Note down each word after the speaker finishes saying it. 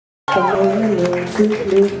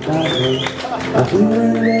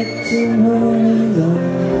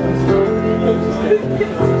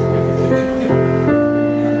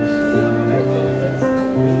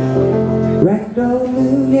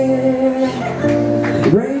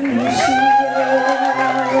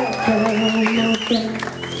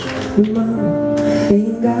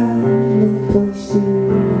Ain't got no place to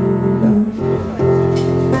go.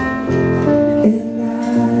 Ain't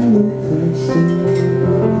got no place to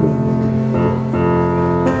go.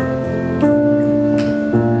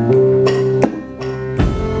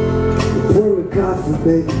 Pour me coffee,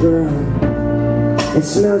 baby girl. It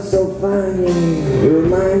smells so fine, yeah. It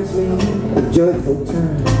reminds me of joyful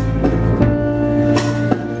time.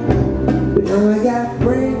 But now I got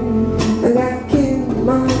brain, I got king,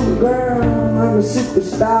 mama, girl. I'm a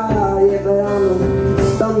superstar, yeah, but I'm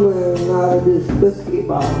stumbling out of this whiskey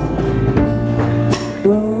bar.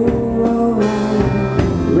 Oh,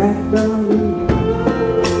 I'm wrapped on me.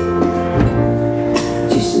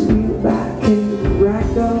 Just a real back and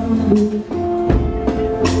racked on me.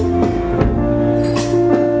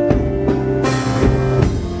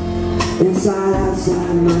 Inside,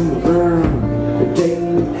 outside, mama, girl, take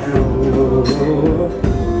me down.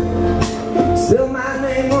 Spill my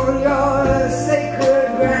name on your sacred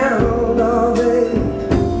ground, oh baby.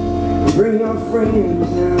 Bring your friends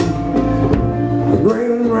now, bring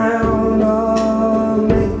them round, oh,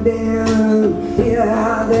 make them hear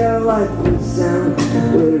how their life would sound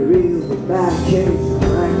with a real back case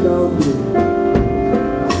like no blue.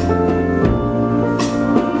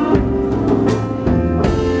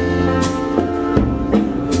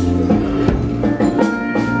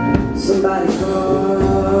 Somebody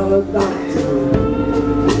call a doctor.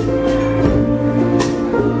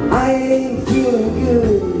 I ain't feeling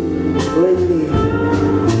good lately.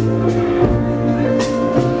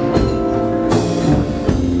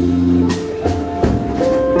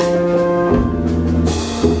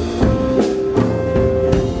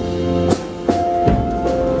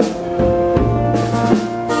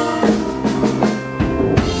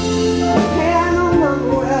 Hey, I know I'm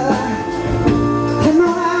well. I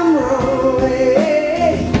know I'm wrong.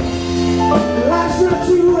 Life's not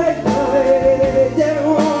too late.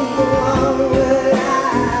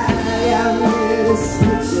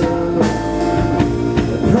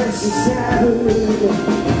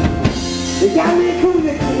 They got me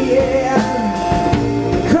convicted, yeah.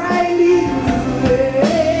 Crying deep,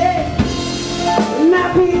 yeah. I'm not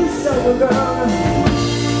being sober, girl.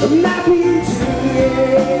 I'm not being true,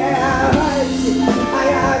 yeah. I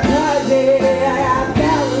got cards, yeah. I got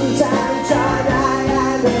Valentine, tried, I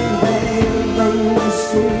got them playing from the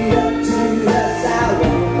street up to the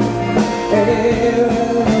sidewalk. Yeah.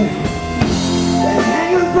 They're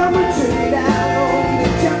hanging from a tree down on the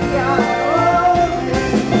junkyard.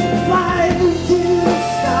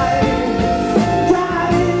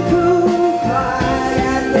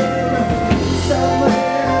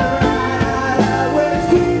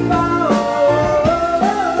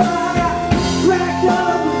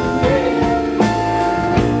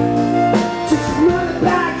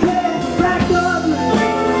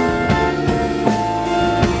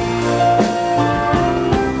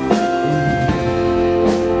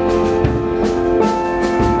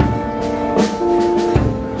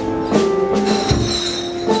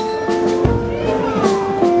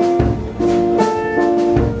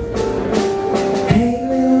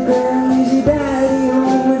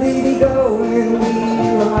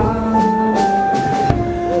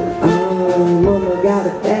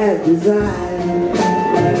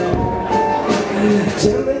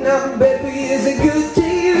 Tell me now, baby, is it good to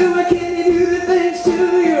you? Or can you do the things to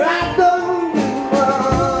you I don't do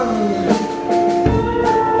wrong?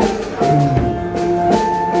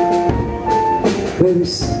 Baby,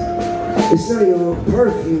 it's not your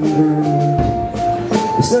perfume,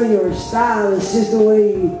 girl. It's not your style. It's just the way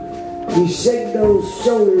you shake those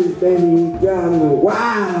shoulders, baby. You drive me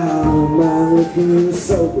wild by looking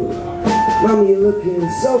sober. Mama, you're looking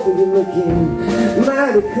sober, you're looking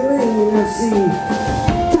mighty clean. I see you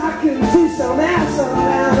talking to some asshole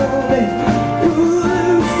out on the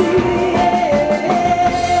cool sea.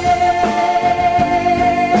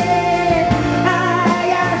 I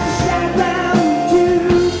got shot down 2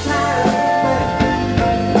 times.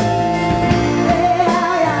 Yeah,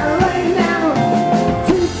 I got laid down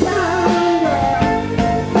 2 times.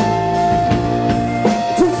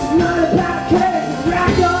 Just another black crazy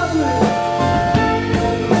rock over.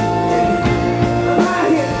 I'm out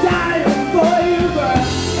here dying for you, but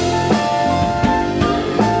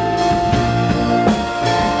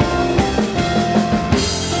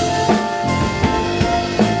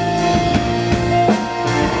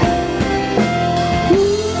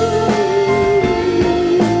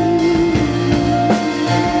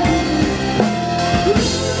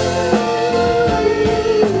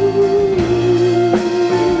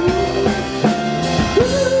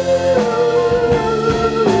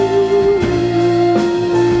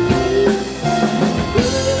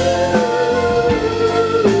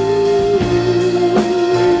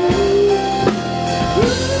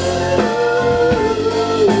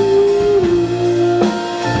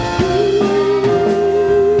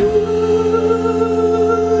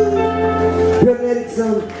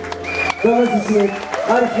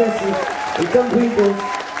faces and some people.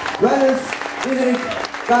 Runners, Friedrich,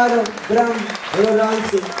 Caro, Bram,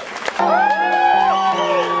 Lorenzo.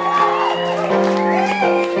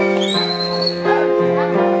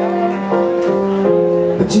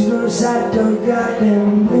 But you know Zita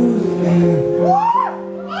goddamn blues, man.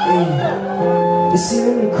 Yeah. It's in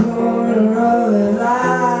the corner of his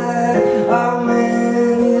eye. Oh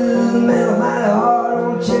man, he's a man mighty hard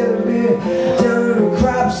on cherry beer. Turning the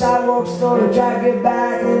crop sidewalks on to try to get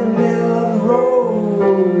back in the middle of the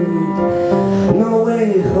road. No way,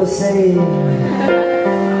 Jose.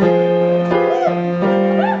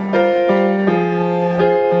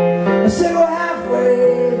 I said go halfway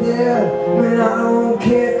there. Man, I don't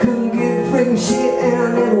care, couldn't get freaking shit and I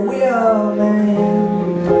never will, man.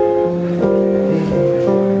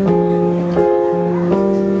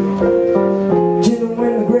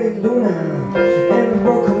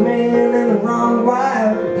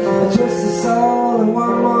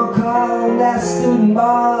 Student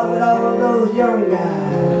bar with all those young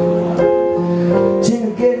guys. Tend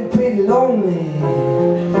to getting pretty lonely.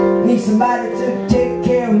 Need somebody to take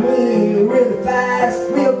care of me really fast,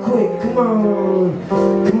 real quick. Come on,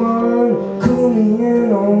 come on, cool me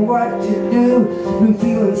in on what to do. Been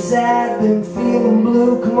feeling sad, been feeling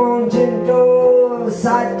blue. Come on, Zita,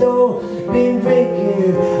 Saito, been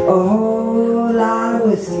drinking a whole lot of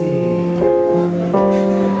whiskey.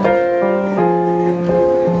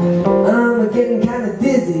 Getting kind of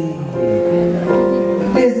dizzy.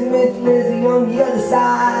 Dizzy Miss Lizzie on the other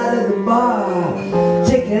side of the bar.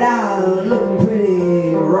 Check it out, looking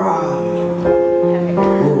pretty raw.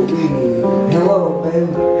 Oh, hello,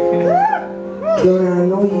 baby. Don't I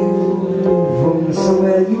know you from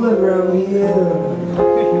somewhere? You live around here.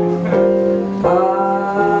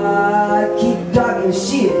 I keep talking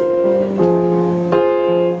shit,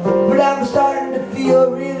 but I'm starting to feel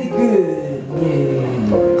really good. Yeah.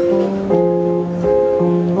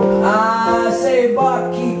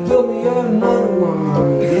 Barkeep, fill me another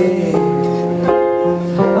one, yeah.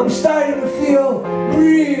 I'm starting to feel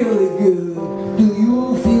really good. Do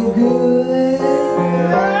you feel good?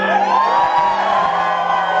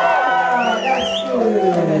 Ah, that's good.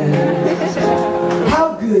 How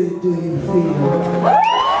good do you feel?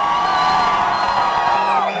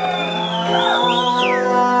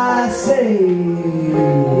 I say,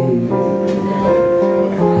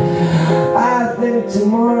 I think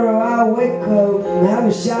tomorrow I'll wake up, have a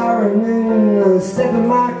shower, and then step in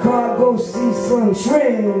my car, go see some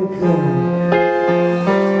shrink.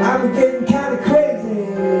 I'm getting kind of crazy,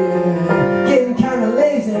 getting kind of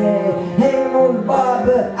lazy, hanging on the bar,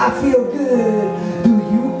 but I feel good. Do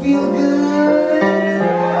you feel good?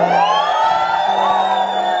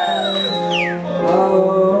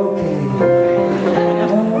 Oh, okay.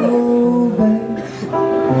 Oh, babe,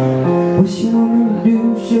 what you want me to do,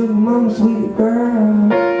 sugar mama, sweet girl?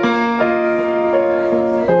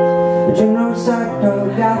 But you know Zita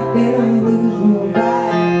got them blues real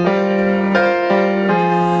bad.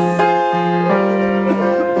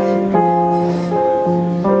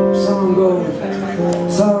 Song goes,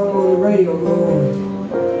 song on the radio goes.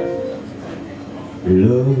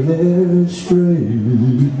 Love that straight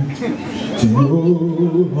to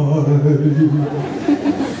your heart.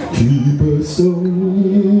 Keep us so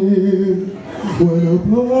near when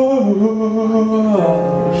apart.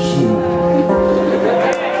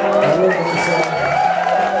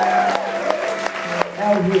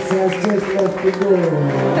 Elvis has just left the door.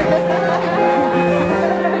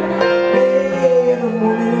 Hey, in the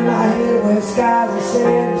morning in my head where skies are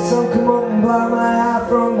sad, the sun come up and blind my eye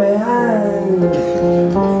from behind.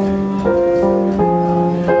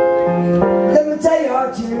 Let me tell you how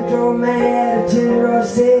Zita mad, Zita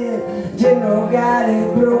said, Zita got a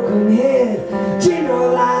broken head, Zita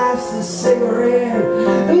life's a cigarette.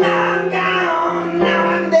 Now I'm gone, now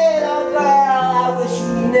I'm dead, oh girl, I wish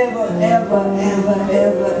you never, ever, ever,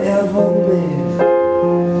 ever, ever met.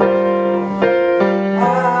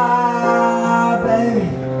 Ah, baby,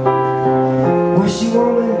 what she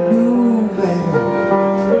want me to do, baby?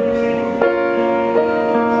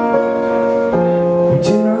 But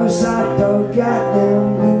you know Zita got them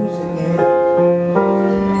blues again.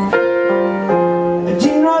 But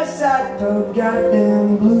you know Zita got them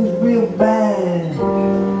blues real bad.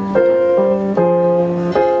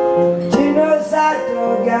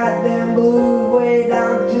 Got them blues way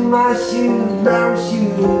down to my shoes, brown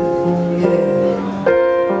shoes, yeah.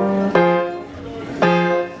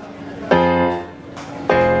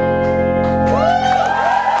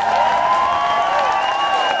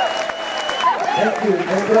 Thank you,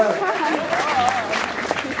 thank you.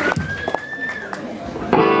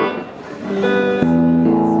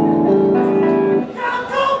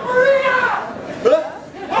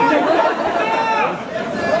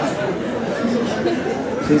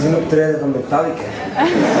 is een optreden van Metallica.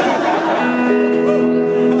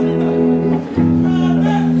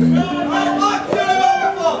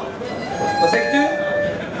 Wat zegt u?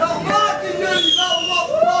 Nou maken jullie wel wat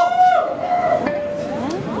op!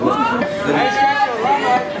 Hij schijnt zo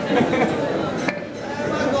lang.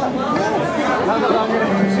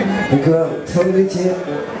 Dank u wel. Het volgende liedje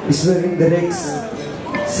is weer de reeks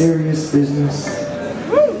Serious Business.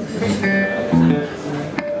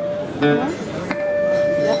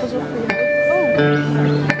 Ja, pas op voor je.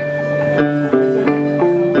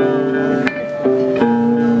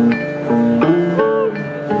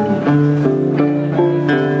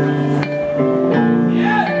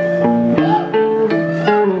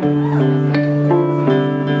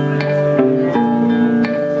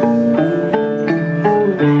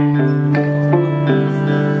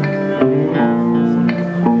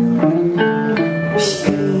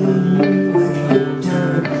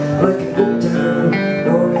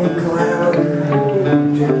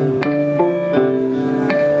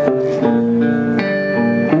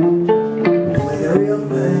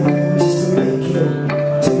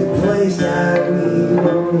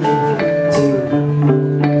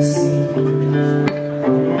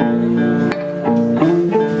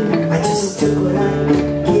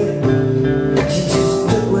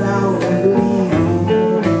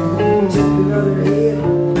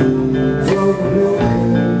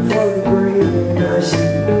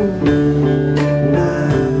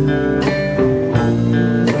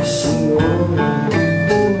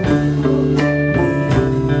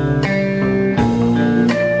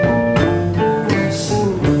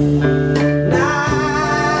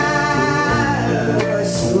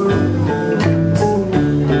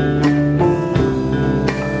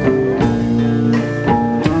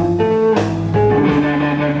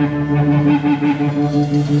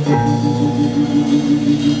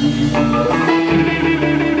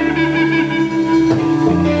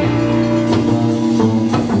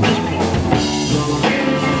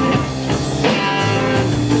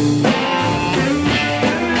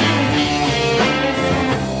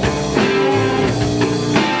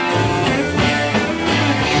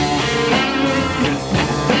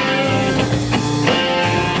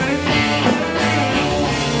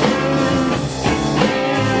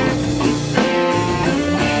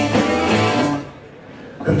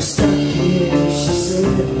 I'm stuck here, she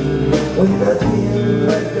said, with nothing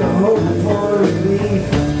but the hope for relief.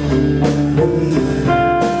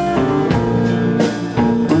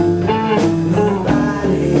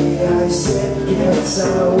 Nobody, I said, gets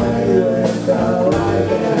away with all I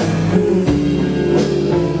got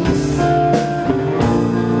needs.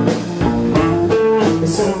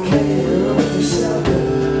 It's okay to look for shelter,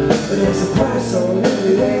 but there's a price on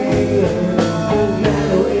every day. No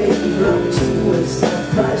matter where you run to, it's not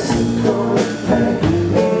price you gonna pay.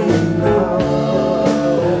 And all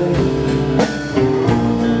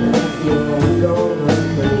you're gonna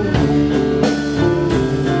pay.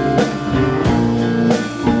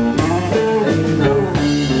 And all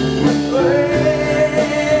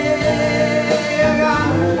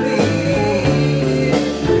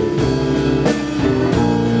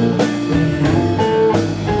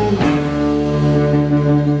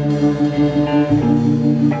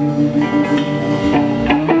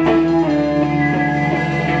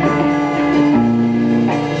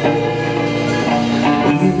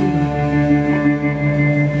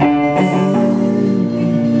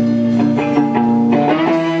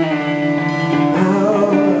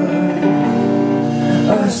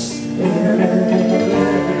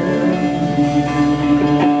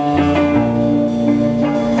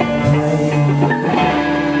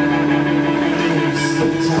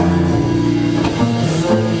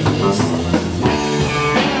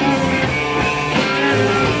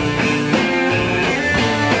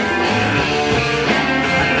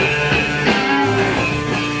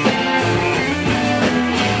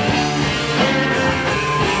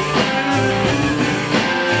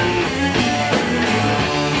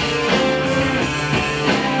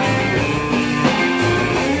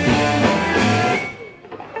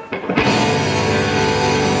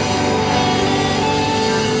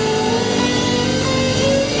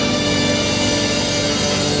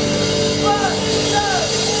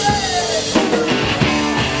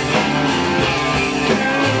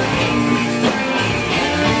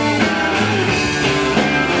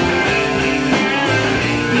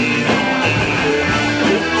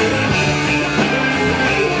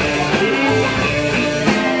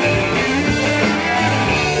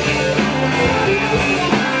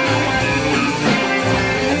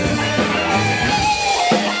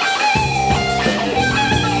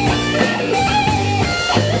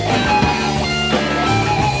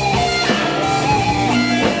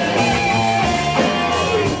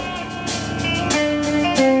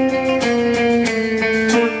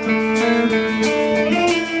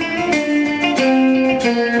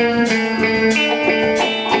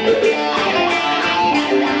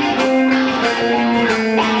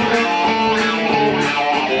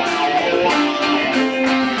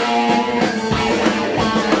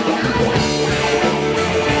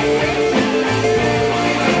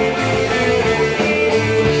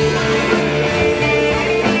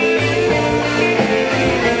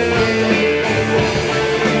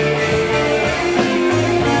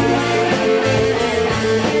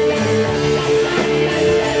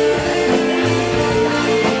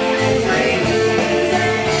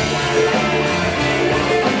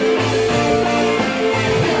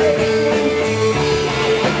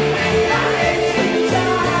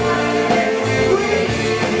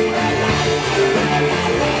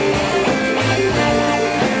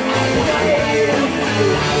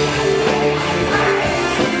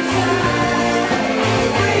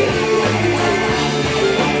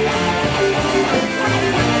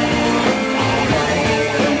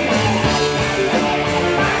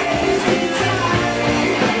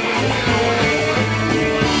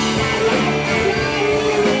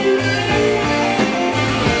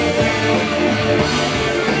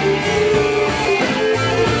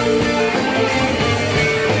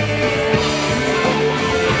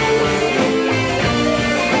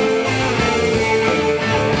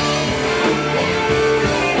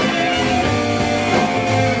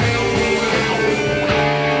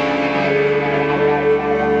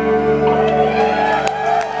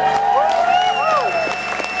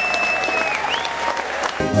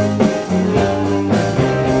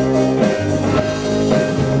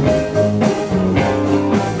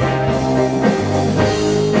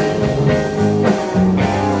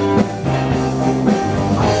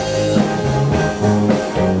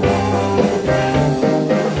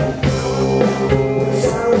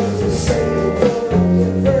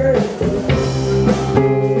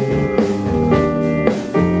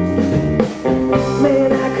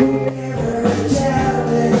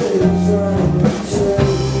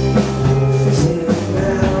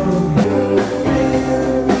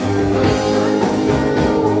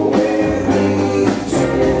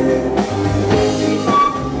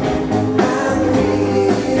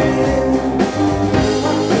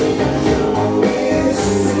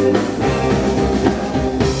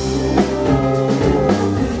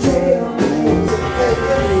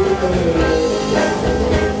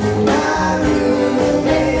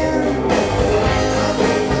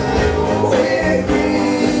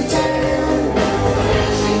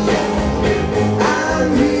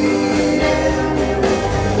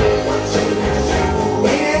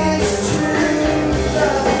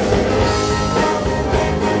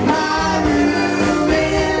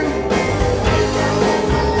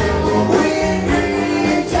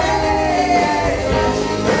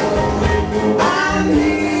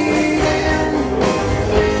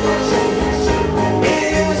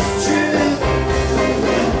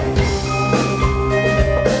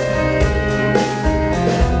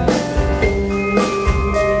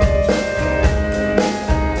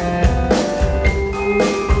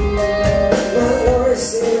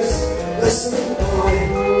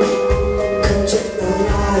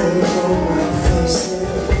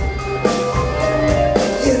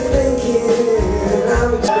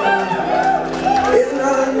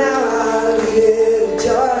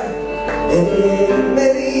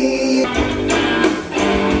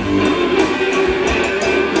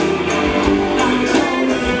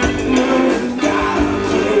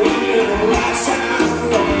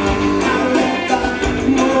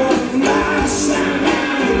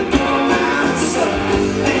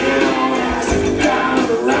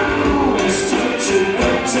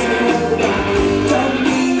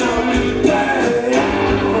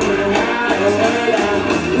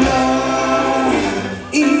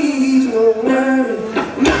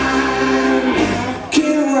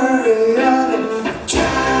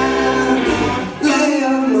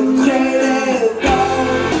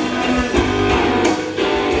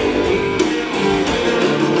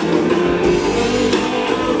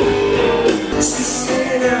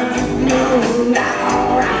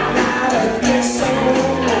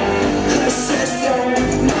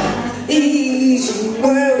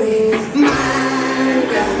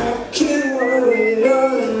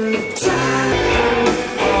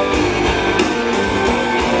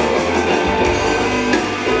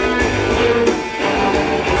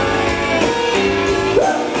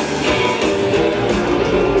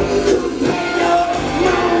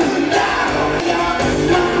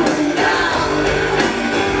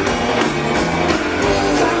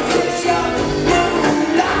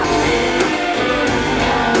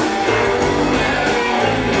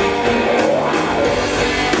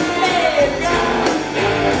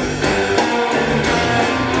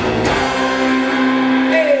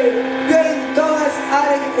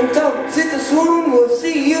Zita Swoon will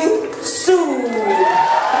see